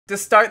To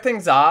start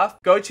things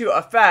off, go to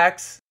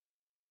Effects,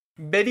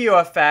 Video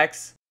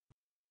Effects,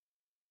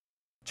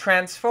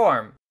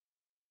 Transform.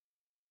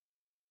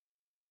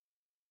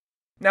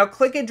 Now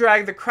click and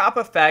drag the crop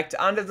effect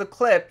onto the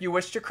clip you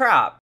wish to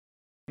crop.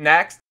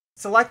 Next,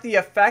 select the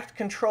Effect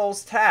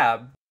Controls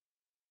tab.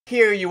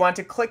 Here you want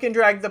to click and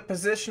drag the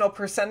positional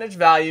percentage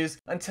values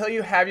until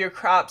you have your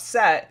crop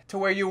set to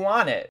where you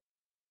want it.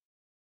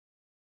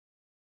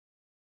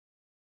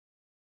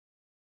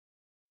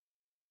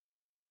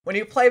 When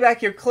you play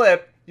back your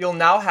clip, you'll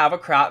now have a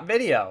cropped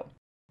video.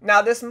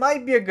 Now this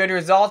might be a good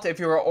result if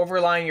you are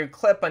overlaying your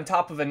clip on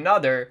top of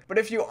another, but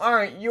if you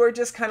aren't, you are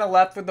just kind of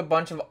left with a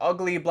bunch of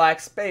ugly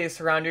black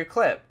space around your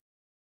clip.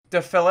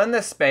 To fill in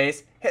this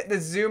space, hit the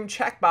zoom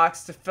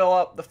checkbox to fill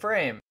up the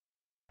frame.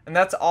 And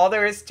that's all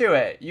there is to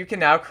it. You can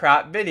now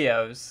crop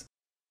videos.